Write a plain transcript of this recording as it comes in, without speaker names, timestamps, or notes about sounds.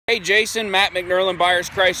Hey Jason, Matt McNerlin, Byers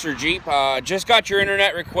Chrysler Jeep. Just got your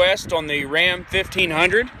internet request on the Ram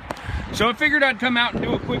 1500. So I figured I'd come out and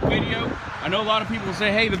do a quick video. I know a lot of people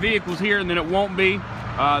say, hey, the vehicle's here, and then it won't be.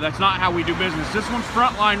 That's not how we do business. This one's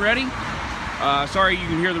frontline ready. Sorry you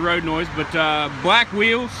can hear the road noise, but black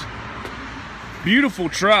wheels, beautiful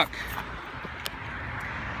truck.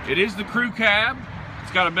 It is the crew cab.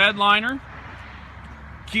 It's got a bed liner,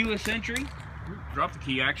 keyless entry. Drop the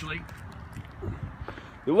key actually.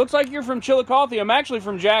 It looks like you're from Chillicothe. I'm actually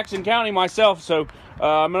from Jackson County myself, so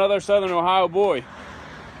I'm another Southern Ohio boy.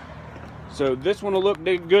 So this one will look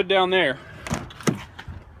good down there.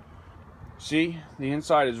 See, the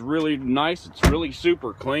inside is really nice. It's really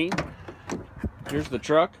super clean. Here's the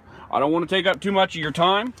truck. I don't want to take up too much of your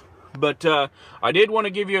time, but I did want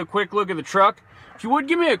to give you a quick look at the truck. If you would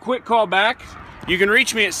give me a quick call back, you can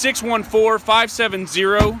reach me at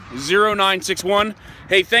 614-570-0961.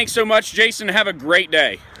 Hey, thanks so much, Jason. Have a great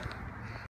day.